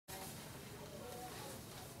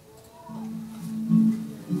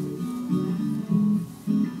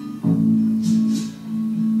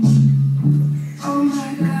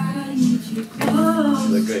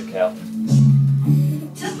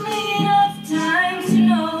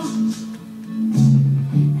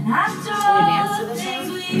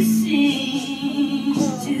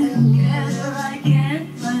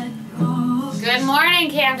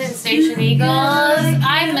morning, Camden Station Eagles.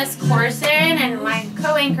 I'm Miss Corson, and my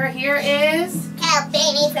co-anchor here is Cal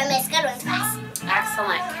Bainey from Miss Goodwin's class.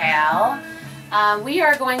 Excellent, Cal. We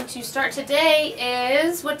are going to start today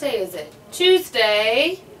what day is it?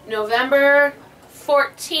 Tuesday, November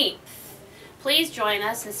 14th. Please join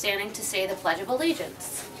us in standing to say the Pledge of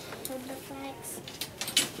Allegiance. Hold the flags.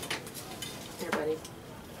 Here, buddy.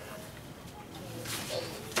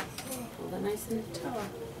 Hold it nice and tall.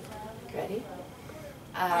 Ready?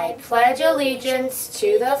 I pledge allegiance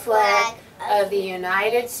to the flag of the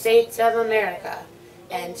United States of America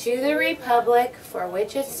and to the republic for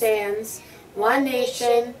which it stands, one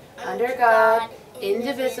nation, under God,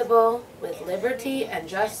 indivisible, with liberty and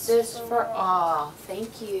justice for all.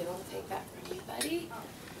 Thank you. I'll take that from you, buddy.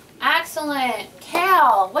 Excellent.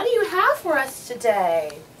 Cal, what do you have for us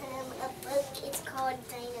today? A book. It's called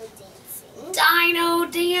Dino Dancing. Dino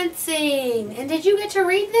Dancing. And did you get to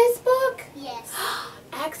read this book? Yes.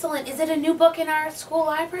 Excellent. Is it a new book in our school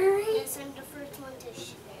library? Yes, I'm the first one to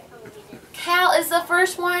read it. Cal is the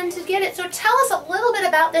first one to get it. So tell us a little bit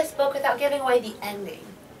about this book without giving away the ending.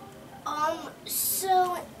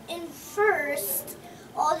 So in first,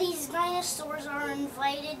 all these dinosaurs are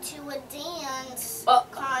invited to a dance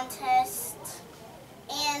contest,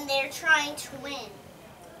 and they're trying to win.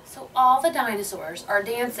 So all the dinosaurs are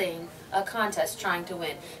dancing a contest trying to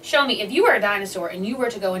win. Show me, if you were a dinosaur and you were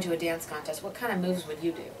to go into a dance contest, what kind of moves would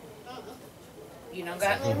you do? You know,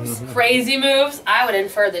 got crazy moves? I would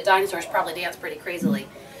infer that dinosaurs probably dance pretty crazily.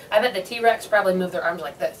 I bet the T-Rex probably move their arms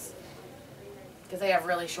like this. Because they have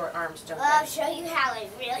really short arms, don't they? I'll show you how it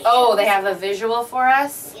really Oh, they have a visual for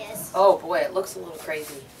us? Yes. Oh boy, it looks a little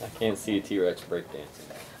crazy. I can't see a T-Rex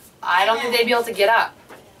breakdancing. I don't think they'd be able to get up.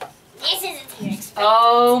 This is a T-Rex.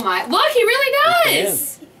 Oh my, look, he really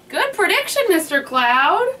does! Good prediction, Mr.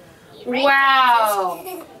 Cloud.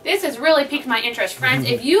 Wow. This has really piqued my interest. Friends,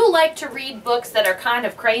 if you like to read books that are kind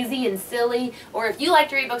of crazy and silly, or if you like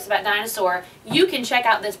to read books about dinosaur, you can check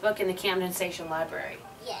out this book in the Camden Station Library.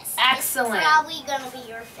 Yes. Excellent. It's probably going to be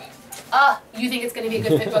your fit. You think it's going to be a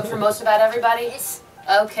good fit book for most about everybody? Yes.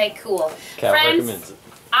 Okay, cool. Cal Friends, recommends it.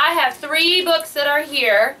 I have 3 books that are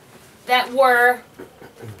here that were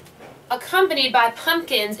accompanied by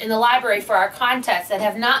pumpkins in the library for our contest that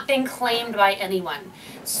have not been claimed by anyone.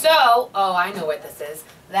 So, I know what this is.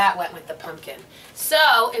 That went with the pumpkin.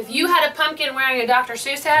 So, if you had a pumpkin wearing a Dr.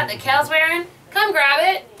 Seuss hat that Cal's wearing, come grab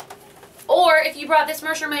it. Or if you brought this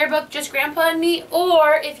Mercer Mayer book, Just Grandpa and Me,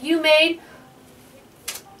 or if you made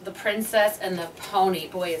The Princess and the Pony.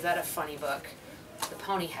 Boy, is that a funny book. The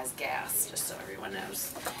pony has gas, just so everyone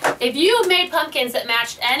knows. If you made pumpkins that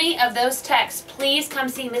matched any of those texts, please come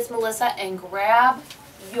see Miss Melissa and grab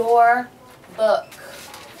your book.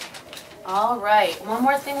 All right, one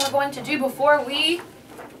more thing we're going to do before we... Do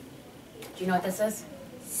you know what this is?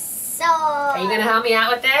 So... Are you going to help me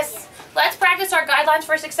out with this? Let's practice our guidelines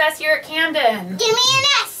for success here at Camden. Give me an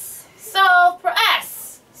S. Solve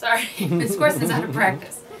S. Sorry, Miss Corson's out of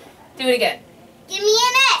practice. Do it again. Give me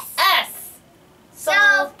an S. S.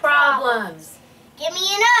 Solve problems. Give me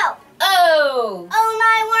an O. O. O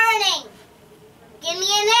my warning. Give me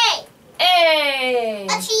an A. A.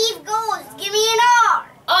 Achieve goals. Give me an R.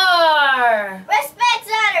 R. Respect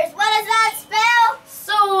others. What does that spell?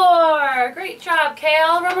 Soar. Great job,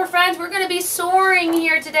 Kale. Remember, friends, we're going to be soaring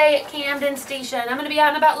here today at Camden Station. I'm going to be out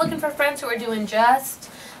and about looking for friends who are doing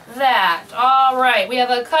just that. All right, we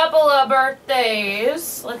have a couple of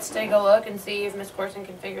birthdays. Let's take a look and see if Miss Corson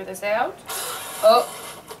can figure this out. Oh,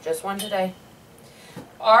 just one today.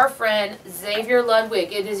 Our friend Xavier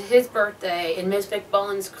Ludwig, it is his birthday in Miss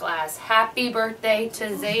McBullen's class. Happy birthday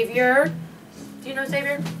to Xavier. Do you know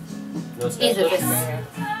Xavier? No He's a visitor.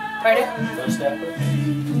 Pardon? No stepper?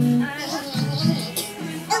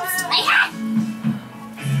 Oops, my hat.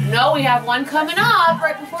 No, we have one coming up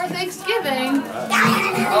right before Thanksgiving.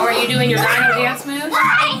 Oh, are you doing your dino dance moves?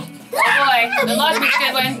 Oh boy, good luck, Miss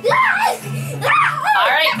Goodwin. All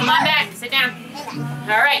right, come on back, sit down.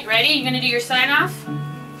 All right, ready? You gonna do your sign off?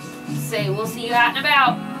 Say, we'll see you out and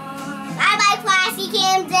about. Bye-bye, classy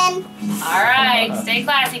Camden. All right, stay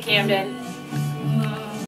classy, Camden.